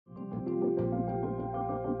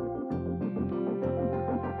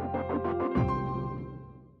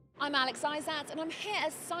I'm Alex Isat and I'm here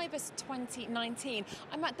at Sibos 2019.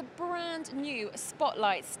 I'm at the brand new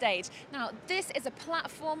Spotlight stage. Now, this is a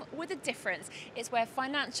platform with a difference. It's where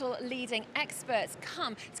financial leading experts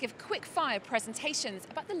come to give quick fire presentations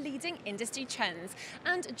about the leading industry trends.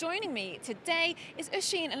 And joining me today is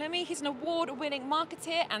Oisin Lunny. He's an award-winning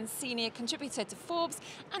marketeer and senior contributor to Forbes,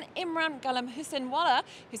 and Imran Gulamhuseinwala,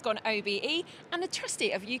 who's got an OBE and a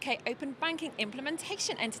trustee of UK Open Banking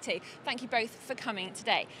Implementation Entity. Thank you both for coming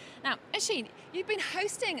today. Now, Oisin, you've been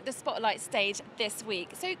hosting the Spotlight stage this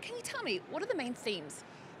week, so can you tell me, what are the main themes?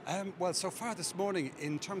 Well, so far this morning,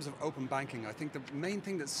 in terms of open banking, I think the main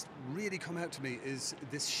thing that's really come out to me is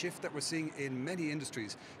this shift that we're seeing in many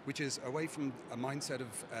industries, which is away from a mindset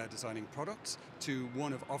of designing products to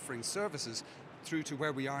one of offering services, through to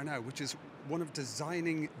where we are now, which is one of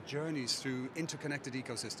designing journeys through interconnected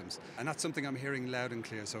ecosystems. And that's something I'm hearing loud and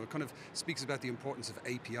clear. So it kind of speaks about the importance of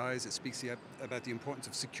APIs, it speaks about the importance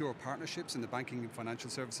of secure partnerships in the banking and financial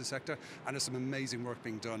services sector, and there's some amazing work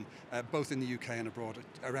being done, both in the UK and abroad,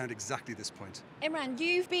 around exactly this point. Imran,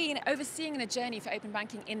 you've been overseeing the journey for open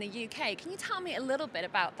banking in the UK. Can you tell me a little bit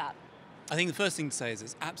about that? I think the first thing to say is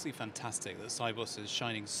it's absolutely fantastic that Sibos is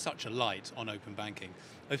shining such a light on open banking.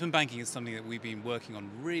 Open banking is something that we've been working on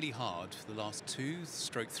really hard for the last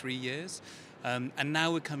 2-3 years. And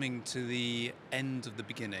now we're coming to the end of the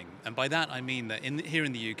beginning. And by that I mean that here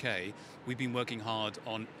in the UK, we've been working hard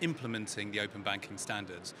on implementing the open banking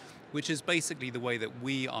standards, which is basically the way that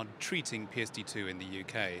we are treating PSD2 in the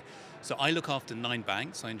UK. So I look after 9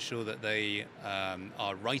 banks. I ensure that they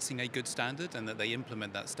are writing a good standard and that they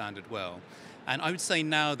implement that standard well. And I would say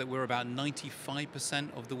now that we're about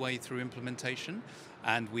 95% of the way through implementation,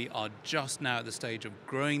 and we are just now at the stage of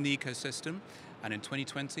growing the ecosystem. And in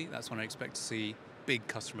 2020, that's when I expect to see big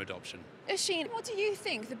customer adoption. Oisin, what do you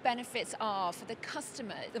think the benefits are for the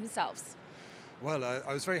customer themselves? Well,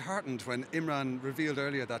 I was very heartened when Imran revealed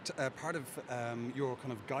earlier that part of your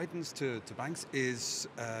kind of guidance to banks is,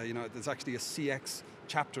 there's actually a CX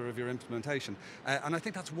chapter of your implementation. And I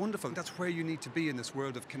think that's wonderful. That's where you need to be in this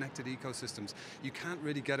world of connected ecosystems. You can't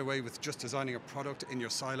really get away with just designing a product in your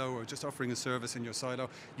silo or just offering a service in your silo.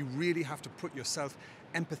 You really have to put yourself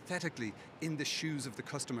empathetically in the shoes of the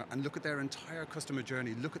customer and look at their entire customer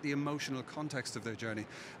journey, look at the emotional context of their journey.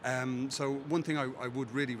 So one thing I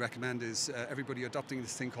would really recommend is everybody adopting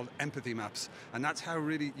this thing called empathy maps. And that's how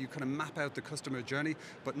really you kind of map out the customer journey,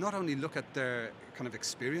 but not only look at their kind of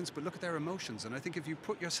experience, but look at their emotions. And I think if you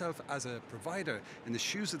put yourself as a provider in the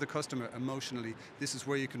shoes of the customer emotionally, this is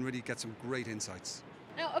where you can really get some great insights.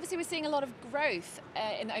 Now, obviously we're seeing a lot of growth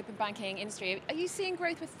in the open banking industry. Are you seeing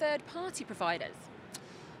growth with third-party providers?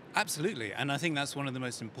 Absolutely, and I think that's one of the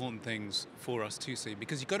most important things for us to see,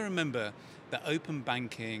 because you've got to remember that open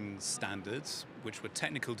banking standards, which were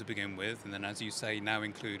technical to begin with, and then as you say now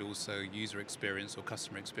include also user experience or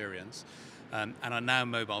customer experience, and are now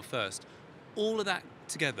mobile first, all of that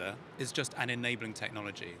together is just an enabling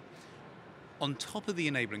technology. On top of the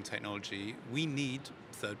enabling technology, we need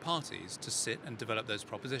third parties to sit and develop those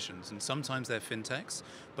propositions. And sometimes they're fintechs,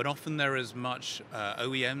 but often they're as much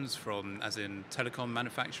OEMs as in telecom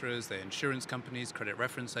manufacturers, they're insurance companies, credit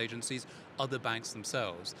reference agencies, other banks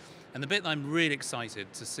themselves. And the bit that I'm really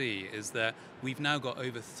excited to see is that we've now got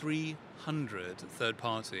over 300 third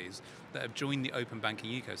parties that have joined the open banking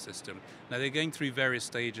ecosystem. Now they're going through various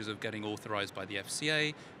stages of getting authorized by the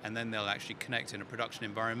FCA, and then they'll actually connect in a production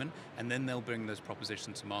environment, and then they'll bring those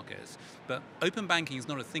propositions to markets. But open banking is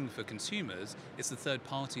not a thing for consumers, it's the third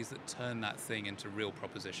parties that turn that thing into real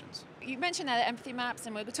propositions. You mentioned that empathy maps,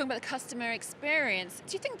 and we're talking about the customer experience.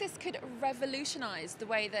 Do you think this could revolutionize the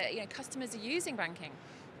way that customers are using banking?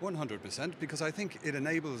 100%, because I think it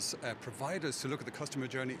enables providers to look at the customer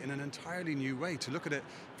journey in an entirely new way, to look at it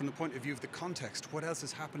from the point of view of the context, what else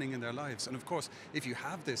is happening in their lives. And of course, if you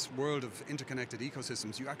have this world of interconnected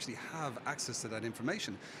ecosystems, you actually have access to that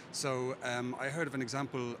information. So I heard of an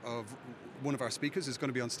example of one of our speakers who's going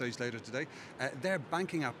to be on stage later today. Their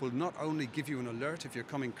banking app will not only give you an alert if you're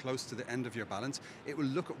coming close to the end of your balance, it will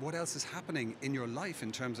look at what else is happening in your life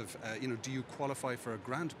in terms of, do you qualify for a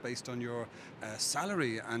grant based on your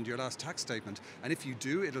salary and your last tax statement. And if you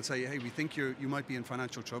do, it'll say, hey, we think you might be in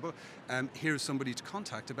financial trouble. Here's somebody to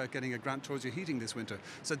contact about getting a grant towards your heating this winter.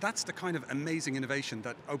 So that's the kind of amazing innovation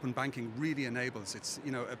that open banking really enables. It's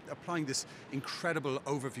applying this incredible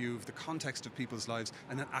overview of the context of people's lives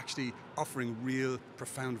and then actually offering real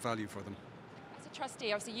profound value for them. As a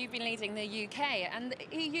trustee, obviously you've been leading the UK, and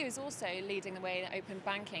the EU is also leading the way in open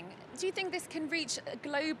banking. Do you think this can reach a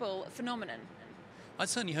global phenomenon? I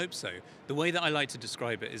certainly hope so. The way that I like to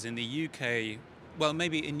describe it is in the UK, Well,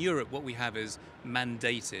 maybe in Europe what we have is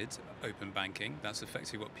mandated open banking. That's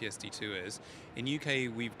effectively what PSD2 is. In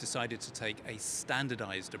UK, we've decided to take a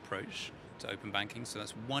standardized approach to open banking. So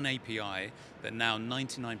that's one API that now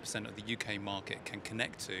 99% of the UK market can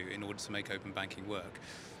connect to in order to make open banking work.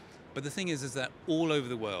 But the thing is that all over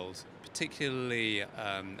the world, particularly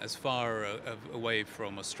as far away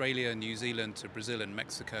from Australia, New Zealand to Brazil and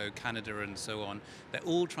Mexico, Canada and so on, they're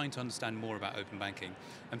all trying to understand more about open banking.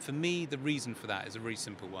 And for me, the reason for that is a very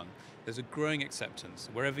simple one. There's a growing acceptance,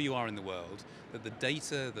 wherever you are in the world, that the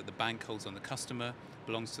data that the bank holds on the customer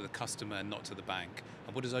belongs to the customer and not to the bank.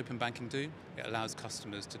 And what does open banking do? It allows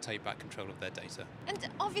customers to take back control of their data. And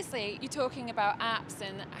obviously, you're talking about apps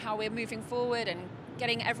and how we're moving forward and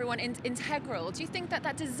getting everyone integral. Do you think that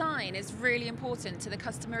that design is really important to the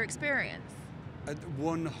customer experience?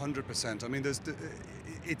 100%. I mean,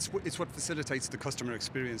 it's what facilitates the customer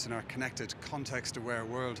experience in our connected, context-aware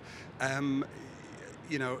world.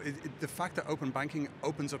 The fact that open banking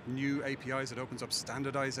opens up new APIs, it opens up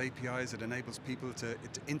standardized APIs, it enables people to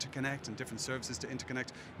interconnect and different services to interconnect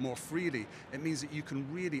more freely. It means that you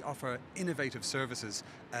can really offer innovative services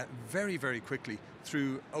very, very quickly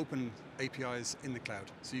through open APIs in the cloud.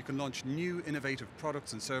 So you can launch new innovative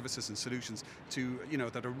products and services and solutions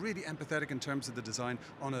that are really empathetic in terms of the design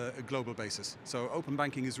on a global basis. So open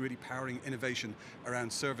banking is really powering innovation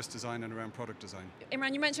around service design and around product design.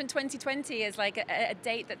 Imran, you mentioned 2020 as like a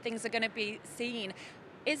date that things are going to be seen.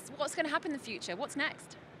 What's going to happen in the future? What's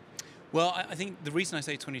next? Well, I think the reason I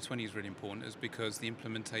say 2020 is really important is because the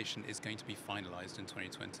implementation is going to be finalized in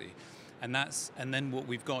 2020. And then what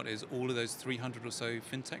we've got is all of those 300 or so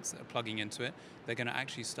fintechs that are plugging into it. They're going to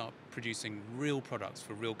actually start producing real products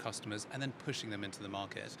for real customers and then pushing them into the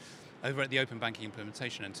market. Over at the Open Banking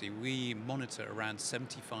Implementation Entity, we monitor around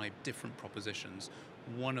 75 different propositions.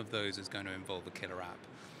 One of those is going to involve a killer app.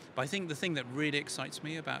 But I think the thing that really excites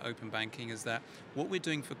me about open banking is that what we're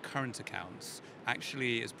doing for current accounts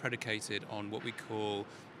actually is predicated on what we call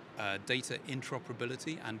data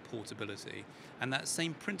interoperability and portability. And that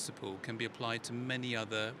same principle can be applied to many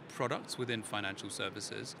other products within financial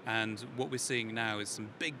services. And what we're seeing now is some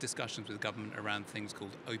big discussions with government around things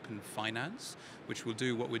called open finance, which will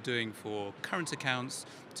do what we're doing for current accounts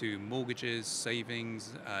to mortgages,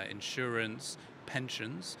 savings, insurance,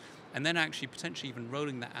 pensions, and then actually potentially even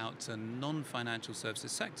rolling that out to non-financial services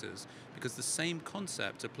sectors, because the same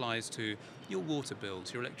concept applies to your water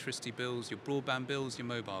bills, your electricity bills, your broadband bills, your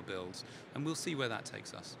mobile bills, and we'll see where that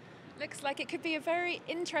takes us. Looks like it could be a very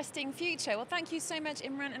interesting future. Well, thank you so much,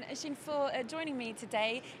 Imran and Oisin, for joining me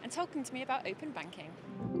today and talking to me about open banking.